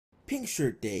Pink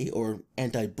Shirt Day, or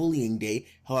Anti-Bullying Day,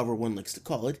 however one likes to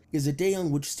call it, is a day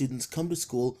on which students come to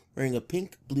school wearing a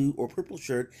pink, blue, or purple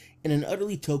shirt in an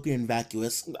utterly token and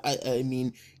vacuous,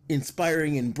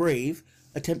 inspiring and brave,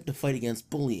 attempt to fight against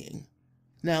bullying.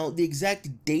 Now, the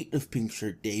exact date of Pink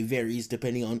Shirt Day varies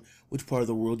depending on which part of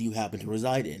the world you happen to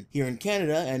reside in. Here in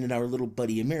Canada, and in our little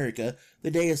buddy America,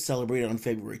 the day is celebrated on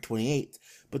February 28th,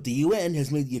 but the UN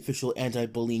has made the official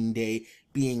Anti-Bullying Day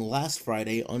being last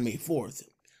Friday on May 4th.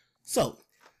 So,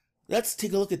 let's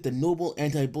take a look at the noble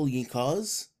anti-bullying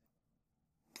cause.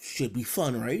 Should be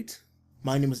fun, right?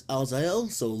 My name is Alzael,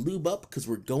 so lube up, because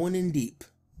we're going in deep.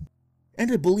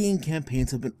 Anti-bullying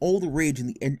campaigns have been all the rage in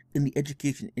the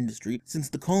education industry since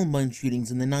the Columbine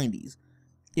shootings in the 90s.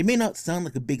 It may not sound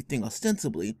like a big thing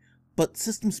ostensibly, but the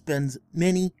system spends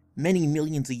many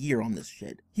millions a year on this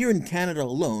shit. Here in Canada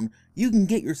alone, you can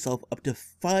get yourself up to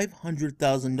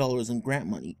 $500,000 in grant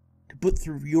money to put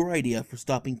through your idea for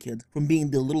stopping kids from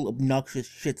being the little obnoxious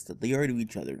shits that they are to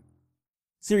each other.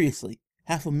 Seriously,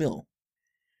 $500,000.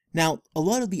 Now, a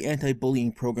lot of the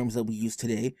anti-bullying programs that we use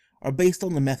today are based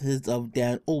on the methods of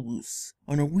Dan Olweus,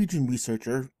 a Norwegian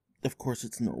researcher, of course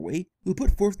it's Norway, who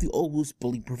put forth the Olweus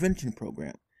Bully Prevention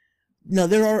Program. Now,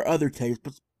 there are other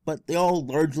types, but they all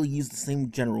largely use the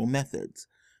same general methods.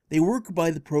 They work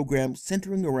by the program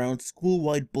centering around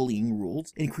school-wide bullying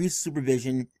rules, increased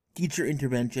supervision, teacher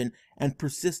intervention, and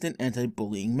persistent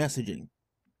anti-bullying messaging.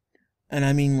 And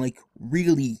I mean, like,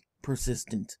 really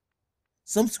persistent.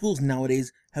 Some schools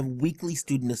nowadays have weekly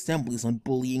student assemblies on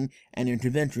bullying and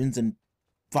interventions, and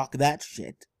fuck that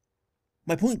shit.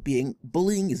 My point being,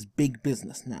 bullying is big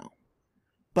business now.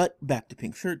 But back to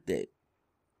Pink Shirt Day.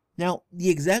 Now, the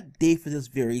exact day for this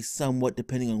varies somewhat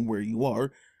depending on where you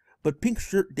are, but Pink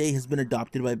Shirt Day has been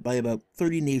adopted by about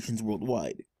 30 nations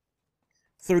worldwide.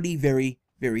 30 very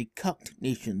cucked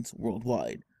nations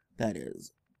worldwide, that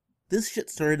is. This shit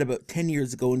started about 10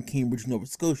 years ago in Cambridge, Nova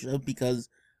Scotia, because,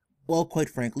 well, quite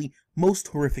frankly, most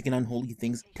horrific and unholy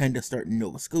things tend to start in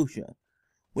Nova Scotia.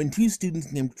 When two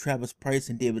students named Travis Price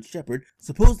and David Shepard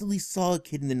supposedly saw a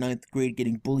kid in the 9th grade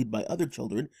getting bullied by other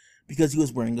children because he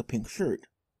was wearing a pink shirt.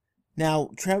 Now,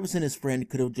 Travis and his friend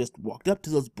could have just walked up to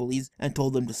those bullies and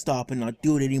told them to stop and not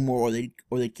do it anymore,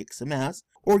 or they'd kick some ass,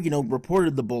 or,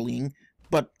 reported the bullying,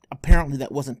 but apparently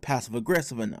that wasn't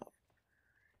passive-aggressive enough.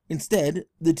 Instead,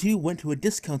 the two went to a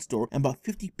discount store and bought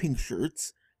 50 pink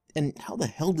shirts, and how the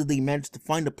hell did they manage to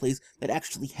find a place that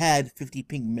actually had 50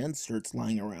 pink men's shirts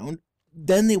lying around?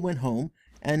 Then they went home,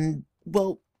 and,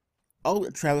 well, I'll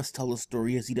let Travis tell the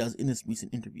story as he does in this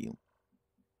recent interview.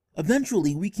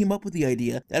 Eventually, we came up with the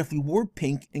idea that if we wore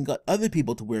pink and got other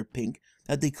people to wear pink,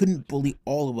 that they couldn't bully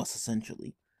all of us,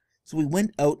 essentially. So we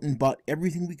went out and bought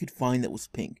everything we could find that was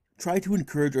pink, tried to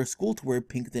encourage our school to wear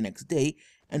pink the next day,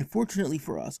 and fortunately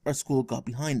for us, our school got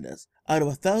behind us. Out of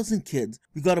 1,000 kids,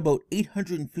 we got about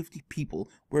 850 people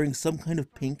wearing some kind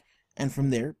of pink, and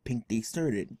from there, Pink Day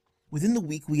started. Within the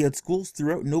week, we had schools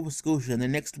throughout Nova Scotia, and the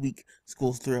next week,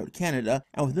 schools throughout Canada,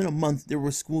 and within a month, there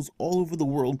were schools all over the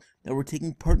world that were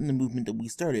taking part in the movement that we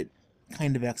started,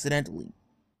 kind of accidentally.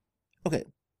 Okay,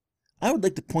 I would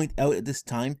like to point out at this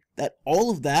time that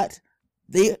all of that,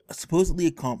 they supposedly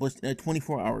accomplished in a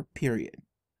 24-hour period.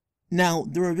 Now,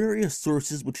 there are various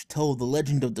sources which tell the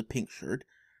legend of the pink shirt,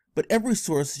 but every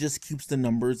source just keeps the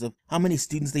numbers of how many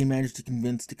students they managed to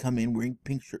convince to come in wearing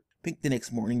pink the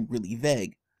next morning really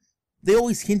vague. They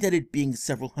always hint at it being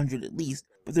several hundred at least,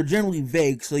 but they're generally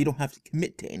vague so you don't have to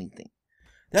commit to anything.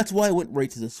 That's why I went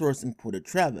right to the source and quoted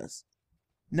Travis.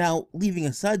 Now, leaving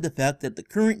aside the fact that the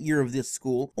current year of this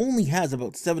school only has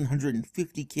about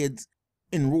 750 kids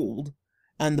enrolled,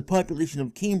 and the population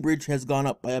of Cambridge has gone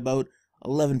up by about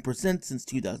 11% since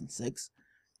 2006,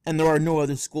 and there are no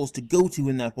other schools to go to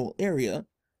in that whole area,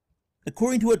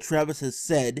 according to what Travis has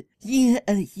said, he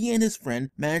and his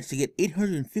friend managed to get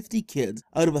 850 kids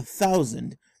out of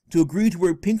 1,000 to agree to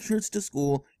wear pink shirts to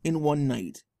school in one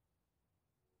night.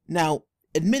 Now,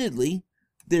 admittedly,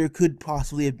 there could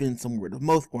possibly have been some word of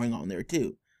mouth going on there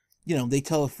too. They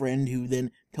tell a friend who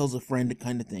then tells a friend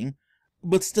kind of thing.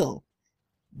 But still,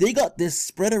 they got this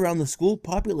spread around the school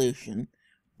population,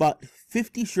 bought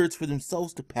 50 shirts for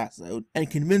themselves to pass out, and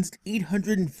convinced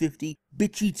 850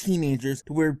 bitchy teenagers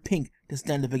to wear pink to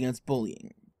stand up against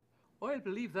bullying. I'll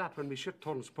believe that when my shit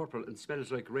turns purple and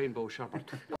smells like rainbow sherbet.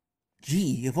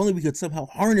 Gee, if only we could somehow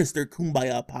harness their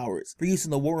kumbaya powers for use in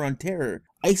the war on terror.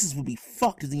 ISIS would be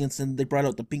fucked at the instant they brought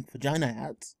out the pink vagina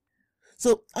hats.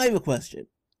 So, I have a question.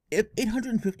 If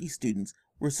 850 students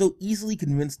were so easily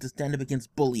convinced to stand up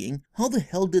against bullying, how the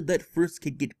hell did that first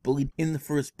kid get bullied in the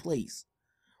first place?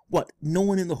 What, no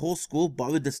one in the whole school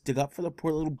bothered to stick up for the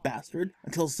poor little bastard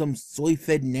until some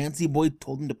soy-fed Nancy boy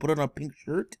told him to put on a pink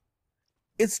shirt?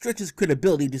 It stretches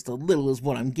credibility just a little is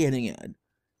what I'm getting at.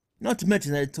 Not to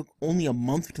mention that it took only a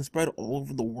month to spread all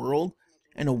over the world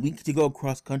and a week to go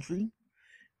across country.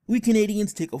 We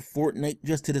Canadians take a fortnight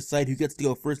just to decide who gets to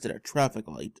go first at a traffic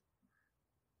light.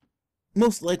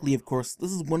 Most likely, of course,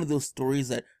 this is one of those stories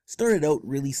that started out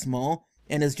really small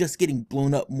and is just getting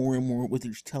blown up more and more with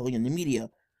each telling in the media,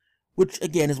 which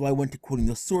again is why I went to quoting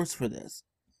the source for this.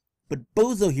 But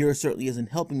Bozo here certainly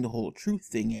isn't helping the whole truth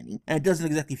thing any, and it doesn't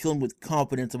exactly fill him with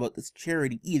confidence about this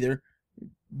charity either,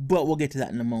 but we'll get to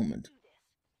that in a moment.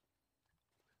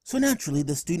 So naturally,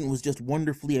 the student was just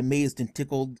wonderfully amazed and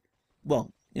tickled,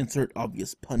 well, insert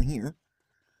obvious pun here.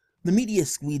 The media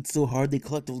squeezed so hard they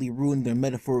collectively ruined their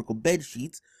metaphorical bed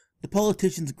sheets, the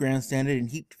politicians grandstanded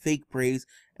and heaped fake praise,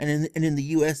 and in the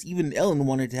US, even Ellen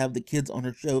wanted to have the kids on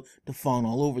her show to fawn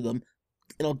all over them,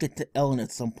 and I'll get to Ellen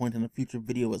at some point in a future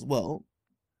video as well.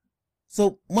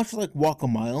 So, much like Walk a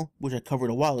Mile, which I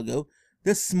covered a while ago,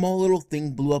 this small little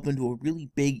thing blew up into a really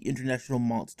big international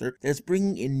monster that is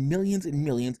bringing in millions and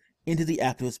millions into the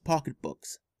activist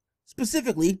pocketbooks.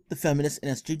 Specifically, the feminist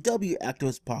and SJW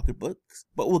activist pocketbooks,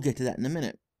 but we'll get to that in a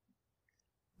minute.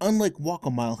 Unlike Walk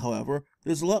a Mile, however,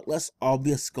 there's a lot less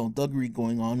obvious skullduggery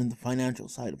going on in the financial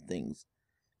side of things.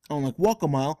 Unlike Walk a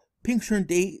Mile, Pink Shirt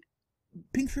Day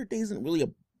isn't really a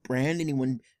brand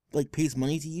anyone pays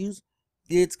money to use.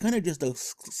 It's kind of just a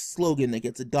slogan that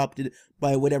gets adopted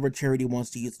by whatever charity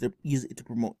wants to use it to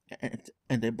promote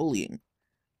anti-bullying.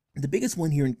 The biggest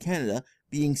one here in Canada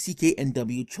being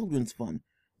CKNW Children's Fund,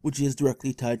 which is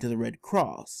directly tied to the Red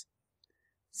Cross.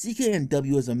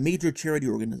 CKNW is a major charity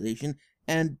organization,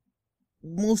 and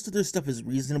most of their stuff is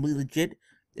reasonably legit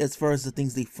as far as the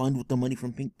things they fund with the money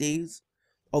from Pink Days,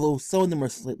 although some of them are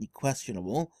slightly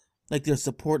questionable, like their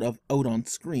support of Out on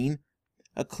Screen,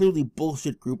 a clearly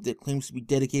bullshit group that claims to be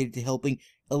dedicated to helping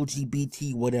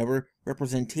LGBT whatever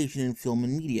representation in film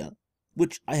and media,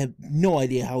 which I have no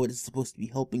idea how it is supposed to be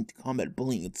helping to combat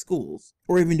bullying in schools,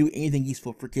 or even do anything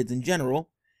useful for kids in general.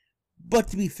 But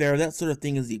to be fair, that sort of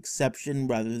thing is the exception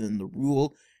rather than the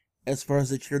rule, as far as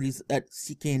the charities that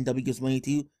CKNW gives money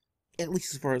to, at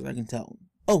least as far as I can tell.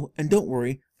 Oh, and don't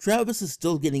worry, Travis is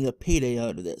still getting a payday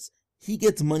out of this. He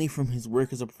gets money from his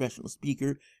work as a professional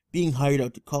speaker, being hired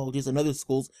out to colleges and other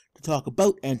schools to talk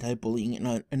about anti-bullying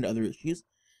and other issues.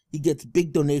 He gets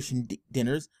big donation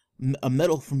dinners, a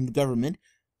medal from the government.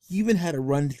 He even had a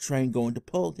run to try and go into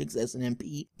politics as an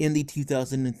MP in the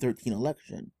 2013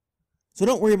 election. So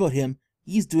don't worry about him,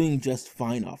 he's doing just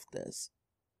fine off this.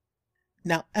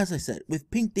 Now, as I said,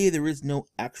 with Pink Day there is no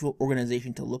actual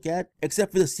organization to look at,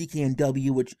 except for the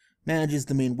CKNW, which manages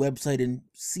the main website and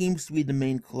seems to be the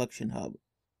main collection hub.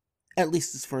 At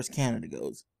least as far as Canada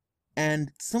goes.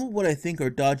 And some of what I think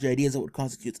are dodgy ideas of what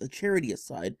constitutes a charity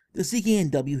aside, the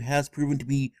CKNW has proven to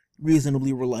be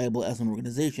reasonably reliable as an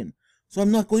organization, so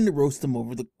I'm not going to roast them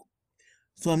over the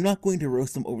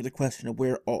question of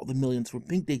where all the millions from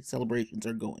Pink Day celebrations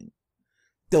are going.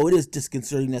 Though it is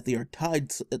disconcerting that they are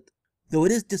tied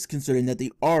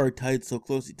so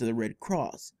closely to the Red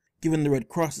Cross, given the Red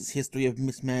Cross's history of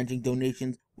mismanaging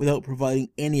donations without providing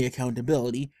any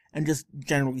accountability, and just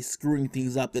generally screwing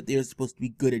things up that they are supposed to be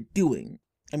good at doing.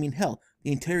 I mean, hell,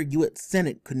 the entire US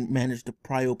Senate couldn't manage to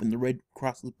pry open the Red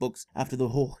Cross's books after the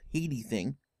whole Haiti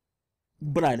thing.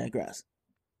 But I digress.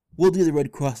 We'll do the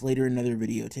Red Cross later in another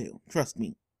video too, trust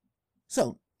me.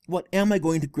 So, what am I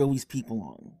going to grill these people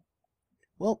on?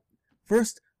 Well,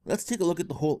 first, let's take a look at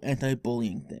the whole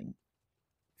anti-bullying thing.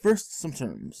 First, some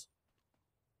terms.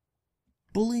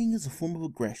 Bullying is a form of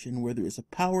aggression where there is a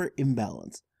power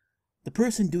imbalance. The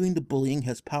person doing the bullying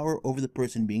has power over the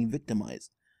person being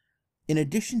victimized. In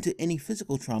addition to any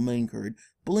physical trauma incurred,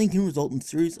 bullying can result in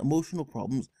serious emotional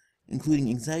problems, including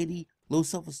anxiety, low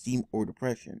self-esteem, or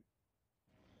depression.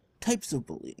 Types of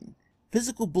bullying.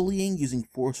 Physical bullying, using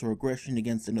force or aggression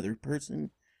against another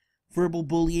person. Verbal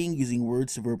bullying, using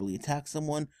words to verbally attack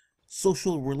someone.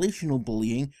 Social relational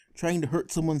bullying, trying to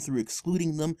hurt someone through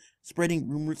excluding them, spreading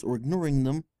rumors, or ignoring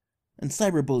them. And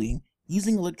cyberbullying,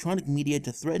 using electronic media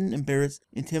to threaten, embarrass,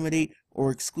 intimidate,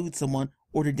 or exclude someone,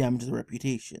 or to damage their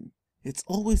reputation. It's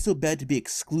always so bad to be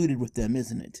excluded with them,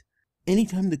 isn't it?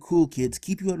 Anytime the cool kids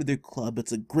keep you out of their club,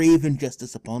 it's a grave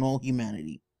injustice upon all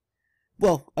humanity.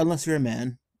 Well, unless you're a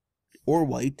man, or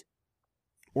white,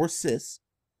 or cis,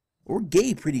 or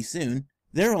gay pretty soon.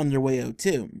 They're on their way out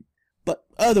too. But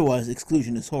otherwise,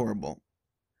 exclusion is horrible.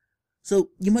 So,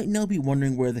 you might now be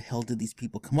wondering where the hell did these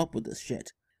people come up with this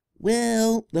shit?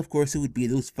 Well, of course it would be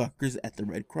those fuckers at the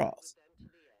Red Cross.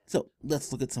 So,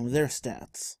 let's look at some of their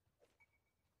stats.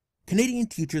 Canadian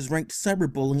teachers ranked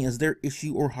cyberbullying as their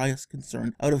issue or highest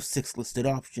concern out of 6 listed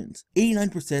options.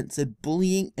 89% said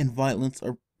bullying and violence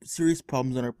are serious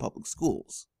problems in our public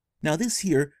schools. Now this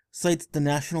here cites the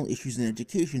National Issues in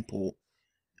Education poll,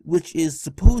 which is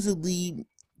supposedly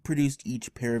produced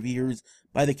each pair of years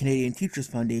by the Canadian Teachers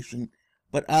Foundation,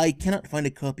 but I cannot find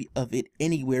a copy of it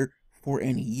anywhere for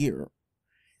any year.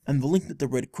 And the link that the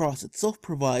Red Cross itself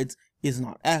provides is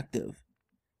not active.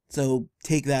 So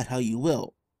take that how you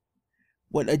will.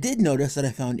 What I did notice that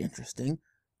I found interesting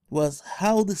was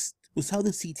how the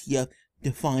CTF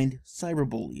defined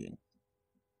cyberbullying.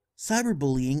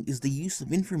 Cyberbullying is the use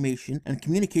of information and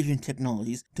communication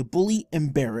technologies to bully,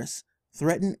 embarrass,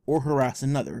 threaten, or harass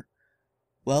another.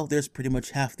 Well, there's pretty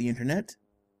much half the internet.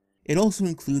 It also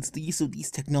includes the use of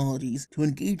these technologies to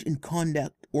engage in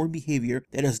conduct or behavior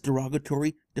that is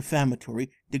derogatory,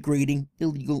 defamatory, degrading,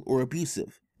 illegal, or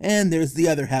abusive. And there's the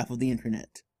other half of the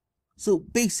internet. So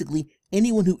basically,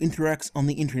 anyone who interacts on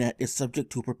the internet is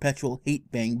subject to a perpetual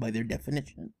hate bang by their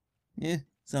definition.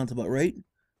 Sounds about right.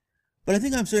 But I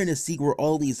think I'm starting to see where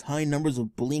all these high numbers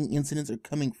of bullying incidents are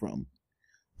coming from.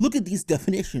 Look at these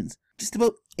definitions. Just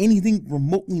about anything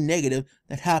remotely negative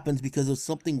that happens because of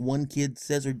something one kid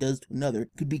says or does to another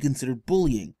could be considered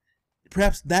bullying.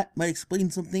 Perhaps that might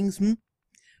explain some things,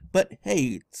 But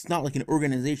hey, it's not like an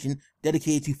organization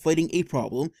dedicated to fighting a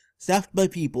problem, staffed by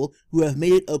people who have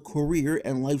made it a career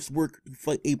and life's work to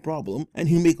fight a problem, and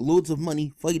who make loads of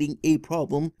money fighting a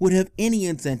problem, would have any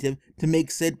incentive to make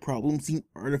said problem seem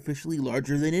artificially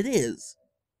larger than it is.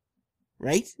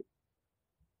 Right?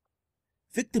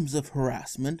 Victims of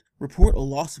harassment report a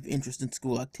loss of interest in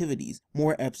school activities,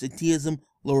 more absenteeism,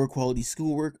 lower quality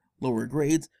schoolwork, lower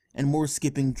grades, and more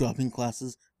skipping, dropping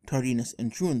classes, tardiness,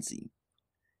 and truancy.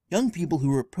 Young people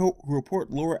who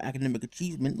report lower academic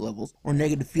achievement levels or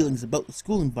negative feelings about the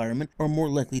school environment are more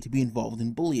likely to be involved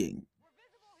in bullying.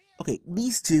 Okay,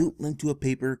 these two link to a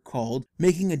paper called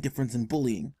Making a Difference in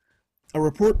Bullying, a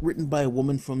report written by a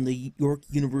woman from the York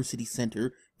University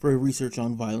Center for Research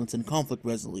on Violence and Conflict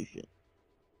Resolution,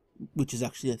 which is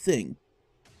actually a thing,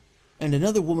 and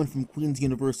another woman from Queen's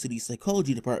University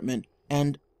Psychology Department,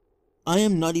 and I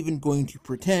am not even going to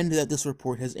pretend that this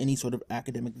report has any sort of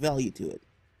academic value to it.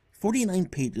 49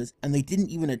 pages, and they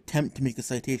didn't even attempt to make a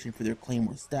citation for their claim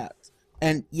or stats.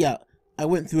 And yeah, I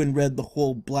went through and read the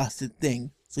whole blasted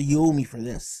thing, so you owe me for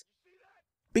this.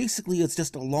 Basically, it's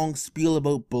just a long spiel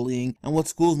about bullying and what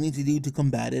schools need to do to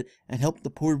combat it and help the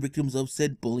poor victims of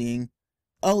said bullying.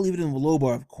 I'll leave it in the low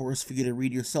bar, of course, for you to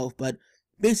read yourself, but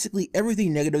basically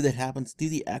everything negative that happens through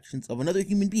the actions of another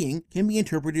human being can be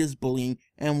interpreted as bullying,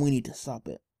 and we need to stop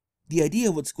it. The idea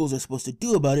of what schools are supposed to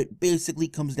do about it basically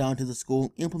comes down to the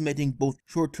school implementing both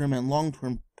short-term and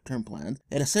long-term plans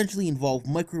that essentially involve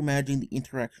micromanaging the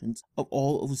interactions of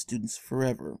all of the students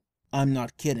forever. I'm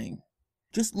not kidding.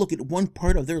 Just look at one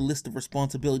part of their list of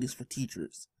responsibilities for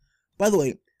teachers. By the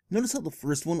way, notice how the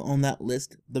first one on that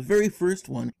list, the very first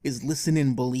one, is listen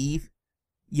and believe?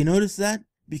 You notice that?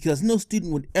 Because no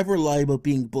student would ever lie about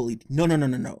being bullied. No.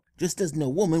 Just as no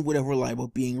woman would ever lie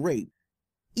about being raped.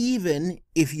 Even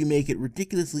if you make it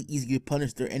ridiculously easy to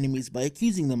punish their enemies by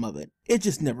accusing them of it. It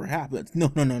just never happens. No.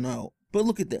 But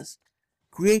look at this.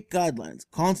 Create guidelines,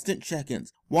 constant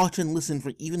check-ins, watch and listen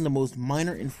for even the most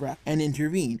minor infraction, and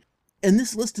intervene. And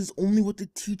this list is only what the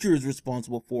teacher is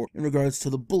responsible for in regards to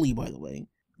the bully, by the way.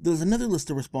 There's another list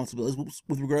of responsibilities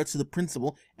with regards to the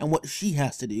principal and what she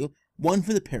has to do. One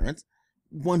for the parents,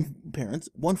 one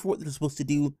for what they're supposed to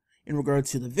do in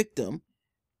regards to the victim.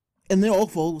 And they all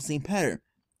follow the same pattern.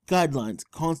 Guidelines,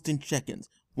 constant check-ins,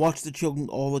 watch the children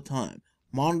all the time,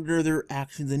 monitor their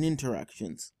actions and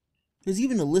interactions. There's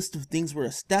even a list of things where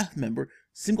a staff member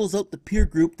singles out the peer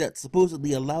group that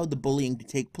supposedly allowed the bullying to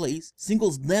take place,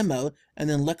 singles them out, and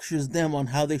then lectures them on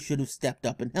how they should have stepped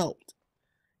up and helped.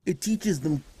 It teaches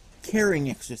them caring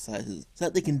exercises so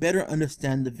that they can better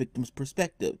understand the victim's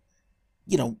perspective.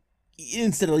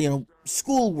 Instead of,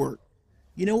 schoolwork.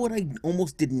 You know what I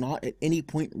almost did not at any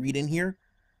point read in here?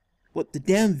 What the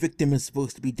damn victim is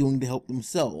supposed to be doing to help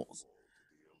themselves.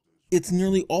 It's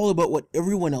nearly all about what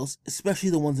everyone else, especially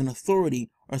the ones in authority,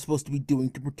 are supposed to be doing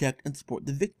to protect and support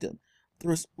the victim.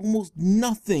 There is almost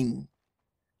nothing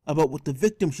about what the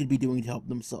victim should be doing to help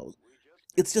themselves.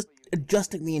 It's just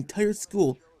adjusting the entire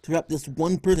school to wrap this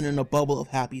one person in a bubble of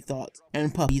happy thoughts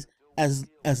and puppies as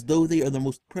though they are the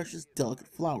most precious, delicate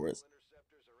flowers.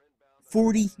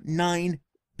 49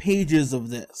 pages of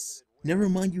this. Never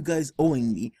mind you guys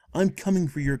owing me. I'm coming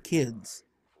for your kids.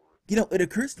 It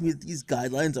occurs to me that these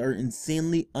guidelines are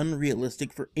insanely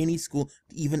unrealistic for any school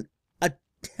to even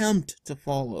attempt to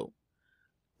follow.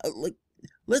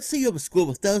 Let's say you have a school of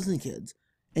 1,000 kids,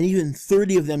 and even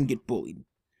 30 of them get bullied.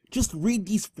 Just read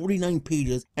these 49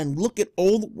 pages and look at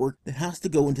all the work that has to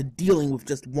go into dealing with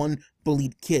just one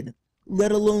bullied kid,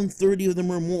 let alone 30 of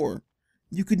them or more.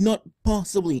 You could not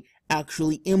possibly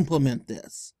actually implement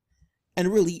this.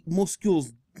 And really, most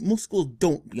schools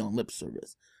don't beyond lip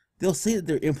service. They'll say that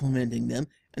they're implementing them,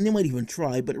 and they might even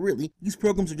try, but really, these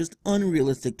programs are just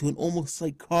unrealistic to an almost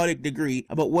psychotic degree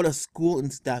about what a school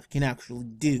and staff can actually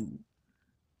do.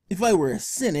 If I were a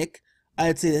cynic,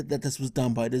 I'd say that this was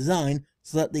done by design,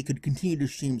 so that they could continue to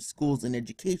shame schools and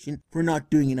education for not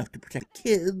doing enough to protect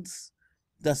kids,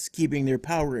 thus keeping their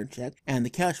power in check and the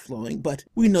cash flowing, but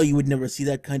we know you would never see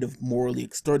that kind of morally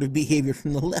extortive behavior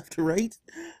from the left, right?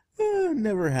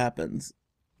 Never happens.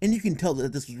 And you can tell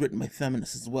that this was written by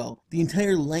feminists as well. The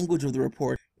entire language of the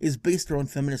report is based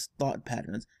around feminist thought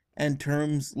patterns, and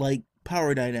terms like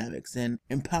power dynamics and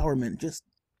empowerment, just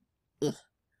ugh.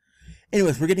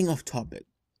 Anyways, we're getting off topic.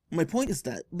 My point is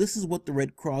that this is what the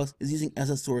Red Cross is using as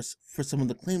a source for some of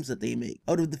the claims that they make.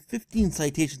 Out of the 15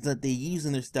 citations that they use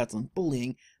in their stats on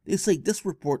bullying, they cite this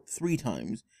report 3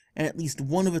 times, and at least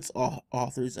one of its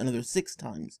authors another 6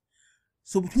 times.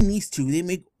 So between these two, they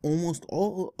make almost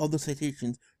all of the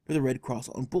citations for the Red Cross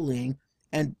on bullying,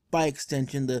 and by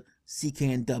extension the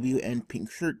CKNW and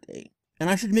Pink Shirt Day. And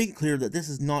I should make it clear that this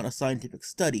is not a scientific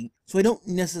study, so I don't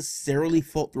necessarily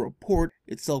fault the report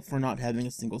itself for not having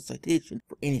a single citation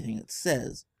for anything it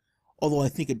says. Although I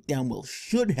think it damn well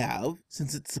should have,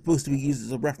 since it's supposed to be used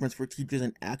as a reference for teachers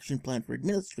and action plan for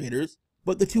administrators.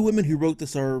 But the 2 women who wrote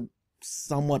this are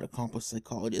somewhat accomplished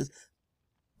psychologists,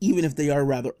 even if they are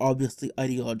rather obviously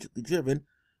ideologically driven.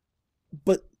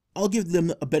 But I'll give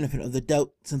them a benefit of the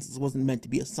doubt since this wasn't meant to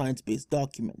be a science-based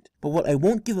document. But what I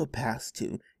won't give a pass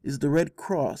to is the Red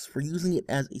Cross for using it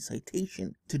as a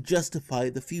citation to justify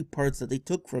the few parts that they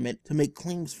took from it to make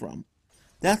claims from.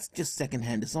 That's just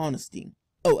secondhand dishonesty.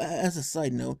 Oh, as a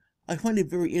side note, I find it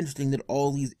very interesting that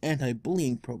all these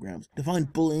anti-bullying programs define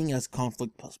bullying as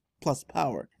conflict plus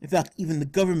power. In fact, even the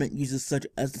government uses such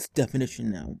as its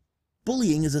definition now.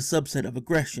 Bullying is a subset of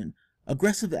aggression.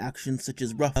 Aggressive actions such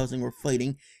as roughhousing or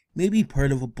fighting may be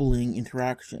part of a bullying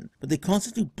interaction, but they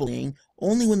constitute bullying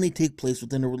only when they take place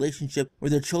within a relationship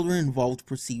where the children involved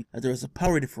perceive that there is a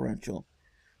power differential.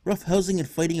 Roughhousing and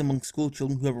fighting among school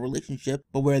children who have a relationship,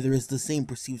 but where there is the same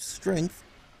perceived strength,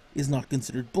 is not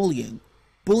considered bullying.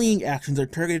 Bullying actions are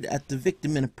targeted at the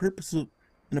victim in a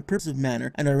purposive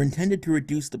manner and are intended to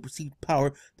reduce the perceived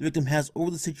power the victim has over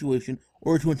the situation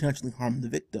or to intentionally harm the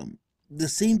victim. The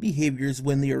same behaviors,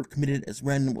 when they are committed as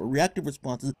random or reactive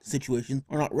responses to situations,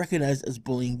 are not recognized as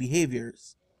bullying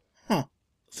behaviors. So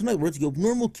in other words, you have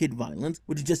normal kid violence,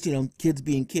 which is just, kids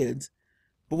being kids,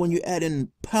 but when you add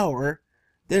in power,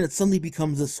 then it suddenly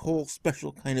becomes this whole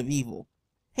special kind of evil.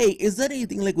 Hey, is that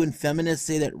anything like when feminists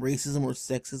say that racism or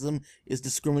sexism is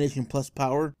discrimination plus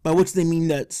power? By which they mean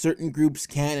that certain groups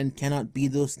can and cannot be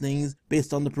those things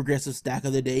based on the progressive stack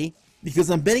of the day?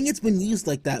 Because I'm betting it's been used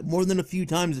like that more than a few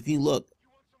times if you look.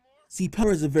 See,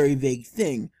 power is a very vague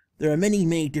thing. There are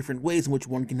many different ways in which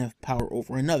one can have power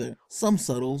over another. Some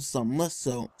subtle, some less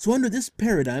so. So under this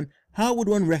paradigm, how would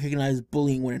one recognize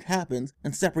bullying when it happens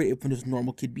and separate it from just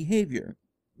normal kid behavior?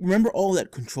 Remember all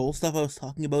that control stuff I was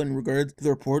talking about in regards to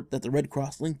the report that the Red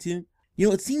Cross linked to?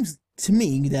 It seems to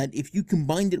me that if you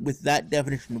combined it with that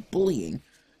definition of bullying,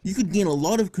 you could gain a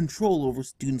lot of control over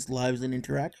students' lives and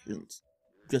interactions.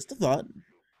 Just a thought.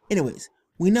 Anyways,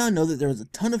 we now know that there is a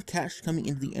ton of cash coming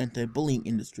into the anti-bullying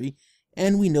industry,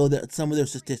 and we know that some of their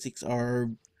statistics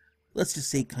are, let's just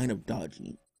say, kind of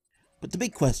dodgy. But the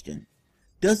big question,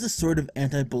 does this sort of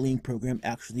anti-bullying program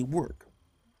actually work?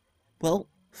 Well,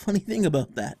 funny thing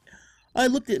about that, I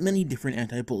looked at many different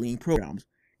anti-bullying programs,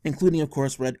 including of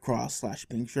course Red Cross /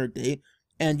 Pink Shirt Day,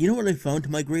 and you know what I found to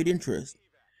my great interest?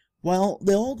 While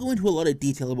they all go into a lot of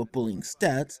detail about bullying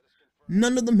stats,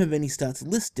 none of them have any stats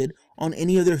listed on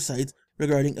any of their sites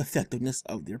regarding effectiveness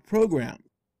of their program.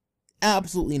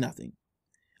 Absolutely nothing.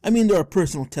 I mean, there are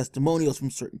personal testimonials from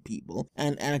certain people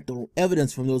and anecdotal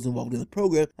evidence from those involved in the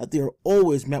program that they are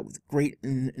always met with great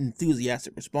and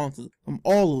enthusiastic responses from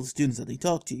all of the students that they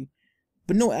talk to,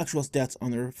 but no actual stats on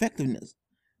their effectiveness,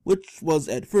 which was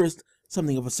at first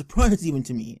something of a surprise even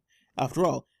to me. After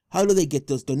all, how do they get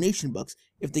those donation bucks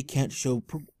if they can't show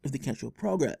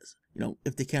progress?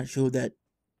 If they can't show that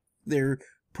their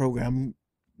program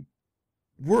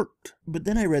worked. But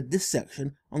then I read this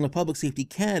section on the Public Safety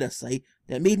Canada site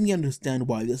that made me understand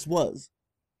why this was.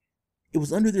 It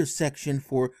was under their section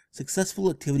for successful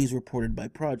activities reported by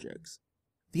projects.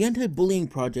 The anti-bullying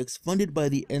projects funded by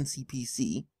the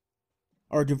NCPC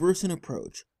are diverse in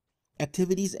approach,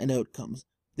 activities, and outcomes,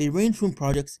 They range from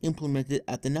projects implemented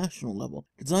at the national level,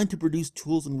 designed to produce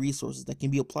tools and resources that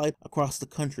can be applied across the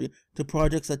country, to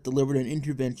projects that delivered an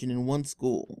intervention in one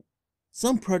school.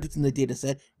 Some projects in the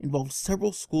dataset involved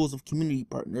several schools of community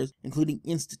partners, including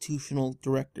institutional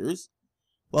directors.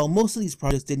 While most of these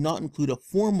projects did not include a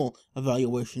formal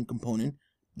evaluation component,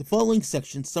 the following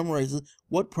section summarizes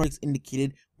what projects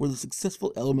indicated were the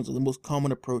successful elements of the most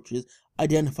common approaches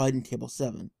identified in Table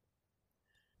 7.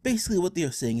 Basically, what they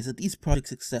are saying is that these project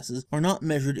successes are not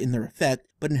measured in their effect,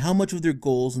 but in how much of their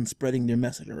goals in spreading their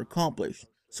message are accomplished.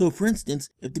 So, for instance,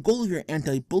 if the goal of your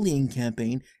anti-bullying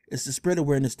campaign is to spread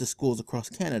awareness to schools across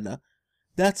Canada,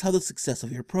 that's how the success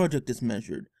of your project is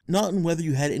measured, not in whether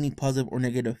you had any positive or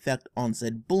negative effect on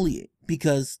said bullying,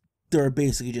 because there are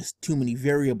basically just too many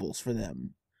variables for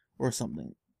them, or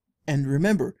something. And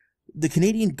remember, the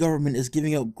Canadian government is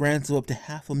giving out grants of up to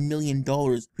 $500,000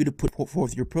 for you to put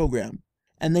forth your program,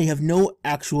 and they have no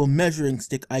actual measuring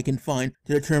stick I can find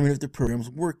to determine if the program's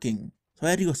working. So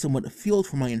I had to go somewhat afield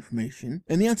for my information,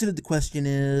 and the answer to the question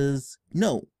is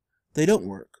no, they don't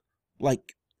work.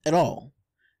 Like, at all.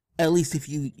 At least if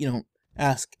you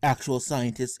ask actual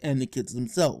scientists and the kids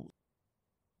themselves.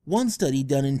 One study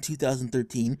done in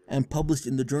 2013 and published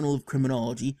in the Journal of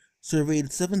Criminology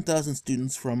surveyed 7,000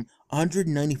 students from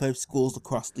 195 schools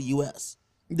across the U.S.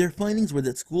 Their findings were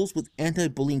that schools with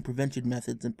anti-bullying prevention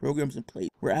methods and programs in place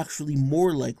were actually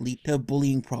more likely to have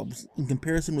bullying problems in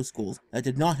comparison with schools that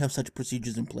did not have such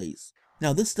procedures in place.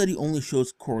 Now, this study only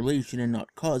shows correlation and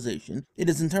not causation. It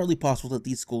is entirely possible that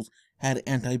these schools had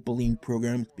anti-bullying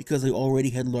programs because they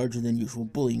already had larger than usual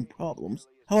bullying problems.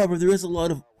 However, there is a lot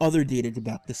of other data to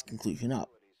back this conclusion up.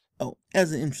 Oh,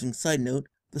 as an interesting side note,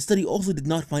 the study also did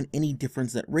not find any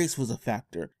difference that race was a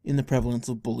factor in the prevalence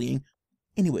of bullying.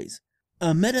 Anyways,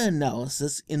 a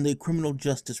meta-analysis in the Criminal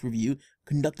Justice Review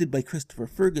conducted by Christopher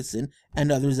Ferguson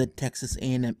and others at Texas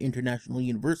A&M International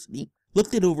University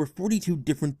looked at over 42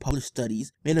 different published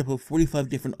studies made up of 45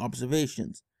 different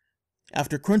observations.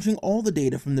 After crunching all the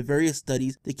data from the various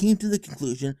studies, they came to the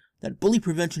conclusion that bully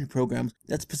prevention programs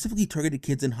that specifically targeted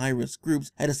kids in high-risk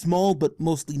groups had a small but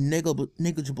mostly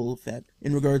negligible effect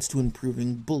in regards to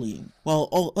improving bullying, while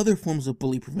all other forms of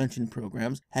bully prevention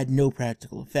programs had no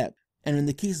practical effect, and in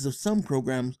the cases of some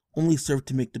programs, only served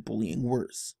to make the bullying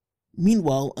worse.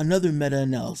 Meanwhile, another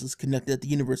meta-analysis conducted at the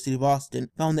University of Austin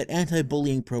found that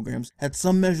anti-bullying programs had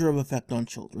some measure of effect on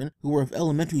children who were of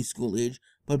elementary school age,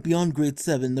 but beyond grade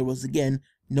 7 there was again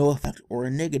no effect or a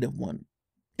negative one.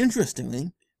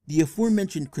 Interestingly, the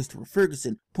aforementioned Christopher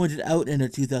Ferguson pointed out in a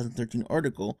 2013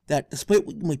 article that despite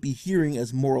what you might be hearing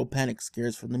as moral panic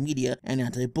scares from the media and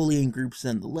anti-bullying groups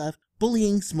and the left,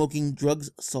 bullying, smoking,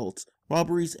 drugs, assaults,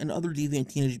 robberies, and other deviant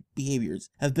teenage behaviors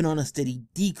have been on a steady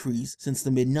decrease since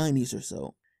the mid-90s or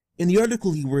so. In the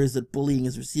article, he worries that bullying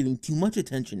is receiving too much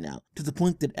attention now, to the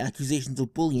point that accusations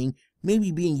of bullying may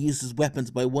be being used as weapons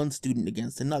by one student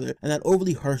against another, and that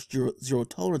overly harsh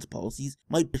zero-tolerance policies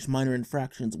might punish minor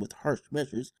infractions with harsh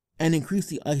measures, and increase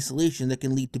the isolation that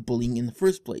can lead to bullying in the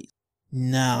first place.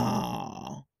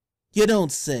 Nah. You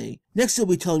don't say. Next you'll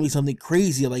be telling me something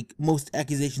crazy like most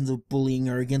accusations of bullying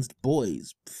are against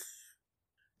boys. Pfft.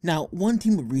 Now, one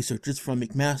team of researchers from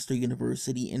McMaster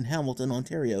University in Hamilton,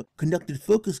 Ontario, conducted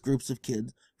focus groups of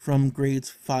kids from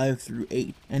grades 5 through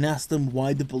 8 and asked them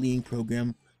why the bullying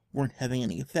program weren't having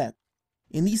any effect.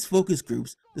 In these focus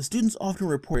groups, the students often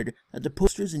reported that the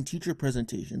posters and teacher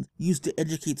presentations used to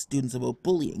educate students about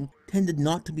bullying tended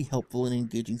not to be helpful in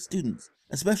engaging students,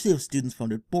 especially if students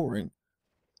found it boring.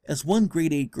 As one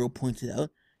grade 8 girl pointed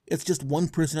out, it's just one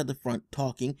person at the front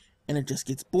talking and it just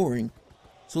gets boring.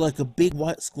 So like a big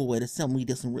school-wide assembly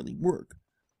doesn't really work.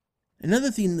 Another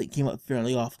theme that came up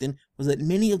fairly often was that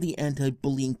many of the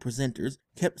anti-bullying presenters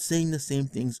kept saying the same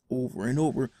things over and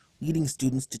over, leading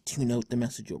students to tune out the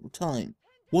message over time.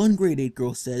 One grade 8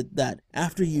 girl said that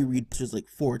after you read posters like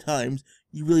 4 times,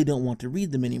 you really don't want to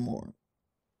read them anymore.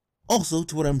 Also,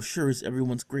 to what I'm sure is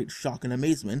everyone's great shock and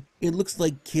amazement, it looks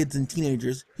like kids and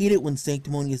teenagers hate it when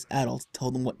sanctimonious adults tell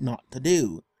them what not to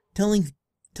do.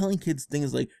 Telling kids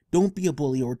things like don't be a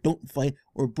bully or don't fight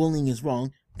or bullying is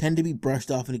wrong tend to be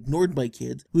brushed off and ignored by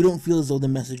kids who don't feel as though the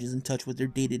message is in touch with their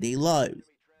day-to-day lives.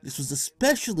 This was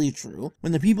especially true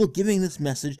when the people giving this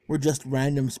message were just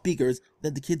random speakers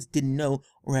that the kids didn't know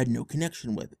or had no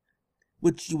connection with,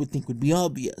 which you would think would be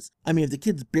obvious. I mean, if the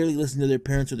kids barely listen to their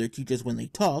parents or their teachers when they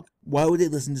talk, why would they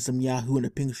listen to some yahoo in a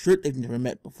pink shirt they've never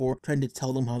met before trying to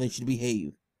tell them how they should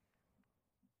behave?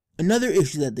 Another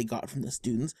issue that they got from the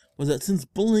students was that since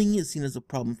bullying is seen as a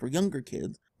problem for younger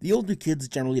kids, the older kids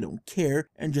generally don't care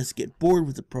and just get bored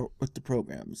with the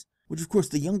programs, which of course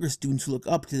the younger students who look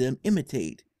up to them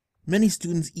imitate. Many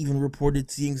students even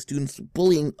reported seeing students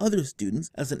bullying other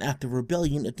students as an act of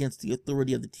rebellion against the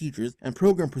authority of the teachers and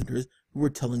program presenters who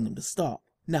were telling them to stop.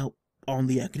 Now, on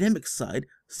the academic side,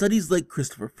 studies like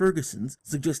Christopher Ferguson's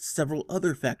suggest several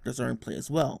other factors are in play as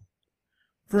well.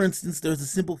 For instance, there's the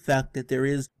simple fact that there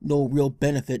is no real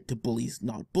benefit to bullies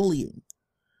not bullying.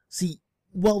 See,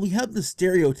 while we have the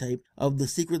stereotype of the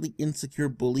secretly insecure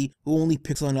bully who only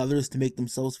picks on others to make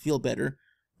themselves feel better,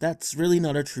 that's really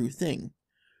not a true thing.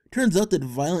 Turns out that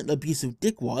violent, abusive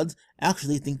dickwads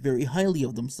actually think very highly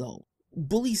of themselves.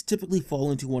 Bullies typically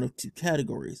fall into one of two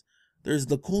categories. There's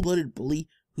the cold-blooded bully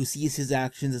who sees his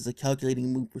actions as a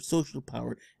calculating move for social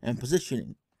power and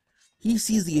positioning. He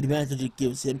sees the advantage it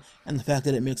gives him and the fact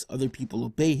that it makes other people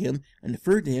obey him and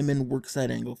defer to him and works that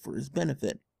angle for his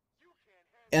benefit.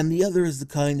 And the other is the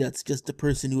kind that's just a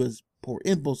person who has poor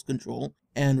impulse control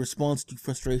and responds to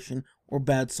frustration or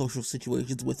bad social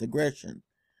situations with aggression.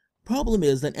 Problem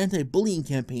is that anti-bullying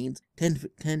campaigns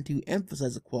tend to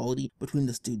emphasize equality between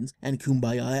the students and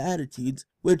kumbaya attitudes,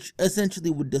 which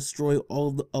essentially would destroy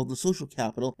all of the social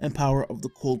capital and power of the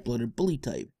cold-blooded bully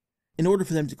type. In order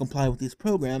for them to comply with these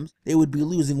programs, they would be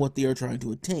losing what they are trying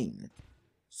to attain.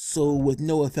 So with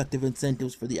no effective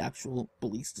incentives for the actual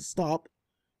bullies to stop,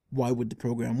 why would the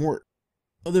program work?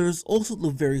 There's also the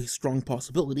very strong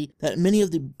possibility that many of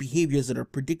the behaviors that are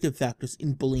predictive factors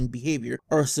in bullying behavior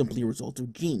are simply a result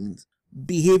of genes.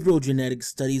 Behavioral genetic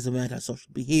studies of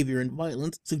antisocial behavior and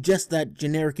violence suggest that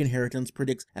genetic inheritance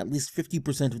predicts at least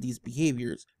 50% of these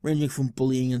behaviors, ranging from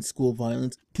bullying and school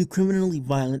violence to criminally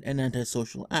violent and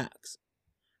antisocial acts.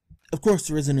 Of course,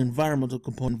 there is an environmental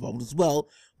component involved as well,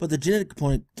 but the genetic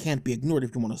component can't be ignored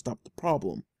if you want to stop the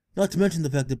problem. Not to mention the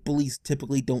fact that bullies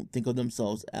typically don't think of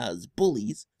themselves as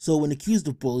bullies, so when accused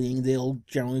of bullying, they'll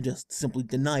generally just simply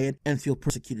deny it and feel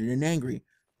persecuted and angry,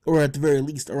 or at the very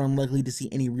least are unlikely to see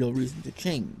any real reason to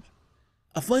change.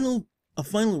 A final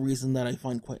reason that I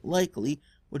find quite likely,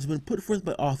 which has been put forth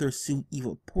by author Sue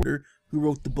Eva Porter, who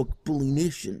wrote the book Bully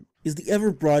Nation, is the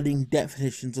ever-broadening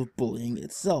definitions of bullying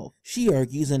itself. She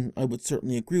argues, and I would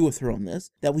certainly agree with her on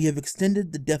this, that we have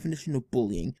extended the definition of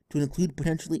bullying to include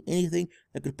potentially anything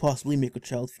that could possibly make a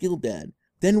child feel bad.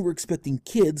 Then we're expecting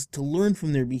kids to learn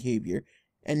from their behavior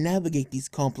and navigate these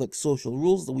complex social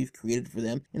rules that we've created for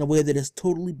them in a way that is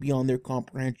totally beyond their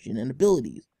comprehension and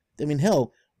abilities. I mean,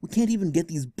 hell, we can't even get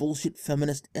these bullshit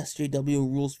feminist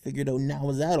SJW rules figured out now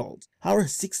as adults. How are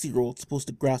 60-year-olds supposed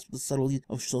to grasp the subtleties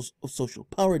of social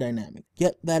power dynamic?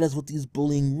 Yet that is what these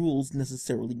bullying rules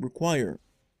necessarily require.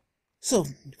 So,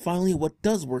 finally, what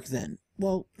does work then?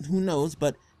 Well, who knows,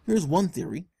 but here's one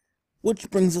theory. Which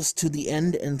brings us to the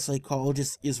end and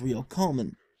psychologist Israel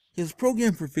Kalman. His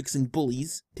program for fixing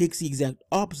bullies takes the exact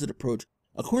opposite approach.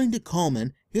 According to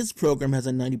Kalman, his program has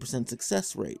a 90%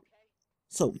 success rate.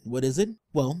 So, what is it?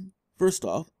 Well, first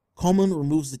off, Kalman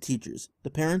removes the teachers, the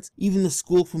parents, even the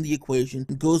school from the equation,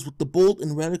 and goes with the bold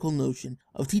and radical notion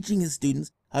of teaching his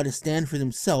students how to stand for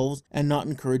themselves and not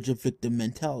encourage a victim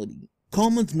mentality.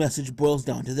 Kalman's message boils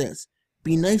down to this: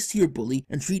 be nice to your bully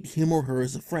and treat him or her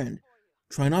as a friend.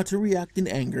 Try not to react in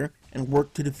anger and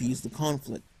work to defuse the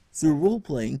conflict. Through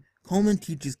role-playing, Kalman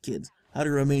teaches kids how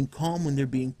to remain calm when they're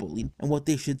being bullied and what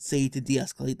they should say to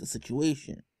de-escalate the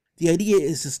situation. The idea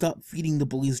is to stop feeding the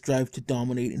bully's drive to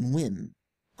dominate and win.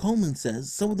 Coleman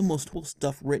says, some of the most cool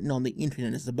stuff written on the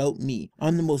internet is about me.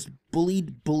 I'm the most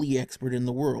bullied bully expert in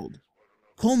the world.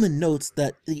 Coleman notes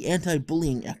that the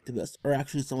anti-bullying activists are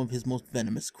actually some of his most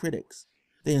venomous critics.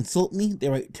 They insult me, they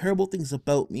write terrible things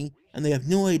about me, and they have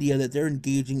no idea that they're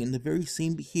engaging in the very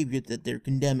same behavior that they're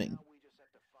condemning.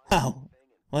 Wow,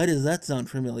 why does that sound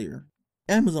familiar?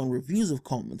 Amazon reviews of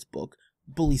Coleman's book,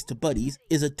 Bullies to Buddies,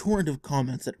 is a torrent of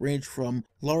comments that range from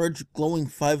large, glowing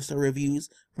 5-star reviews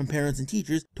from parents and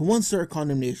teachers to 1-star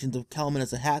condemnations of Kalman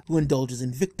as a hack who indulges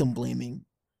in victim blaming.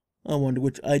 I wonder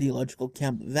which ideological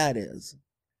camp that is.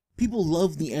 People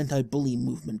love the anti-bully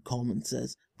movement, Kalman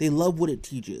says. They love what it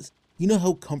teaches. You know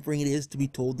how comforting it is to be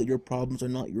told that your problems are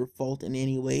not your fault in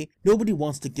any way? Nobody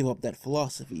wants to give up that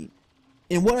philosophy.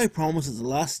 In what I promise is the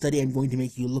last study I'm going to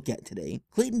make you look at today,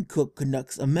 Clayton Cook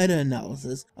conducts a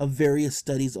meta-analysis of various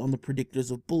studies on the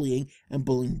predictors of bullying and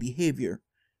bullying behavior.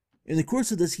 In the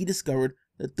course of this, he discovered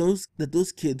that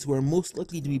those kids who are most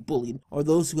likely to be bullied are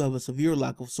those who have a severe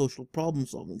lack of social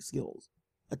problem-solving skills.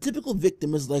 A typical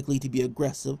victim is likely to be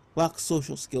aggressive, lacks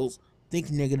social skills, think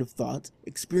negative thoughts,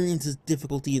 experiences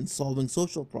difficulty in solving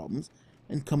social problems,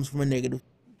 and comes from a negative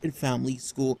family,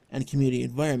 school, and community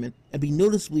environment, and be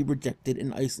noticeably rejected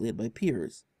and isolated by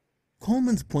peers.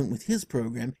 Coleman's point with his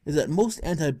program is that most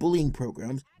anti-bullying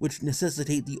programs, which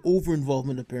necessitate the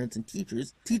over-involvement of parents and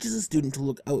teachers, teaches a student to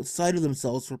look outside of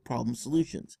themselves for problem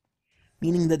solutions.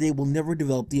 meaning that they will never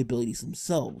develop the abilities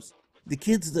themselves. The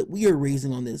kids that we are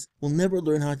raising on this will never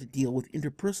learn how to deal with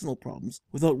interpersonal problems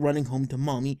without running home to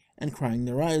mommy and crying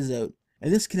their eyes out.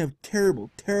 And this can have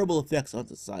terrible, terrible effects on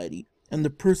society and the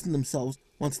person themselves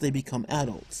once they become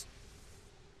adults.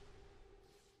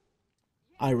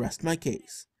 I rest my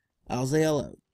case. Alzael out.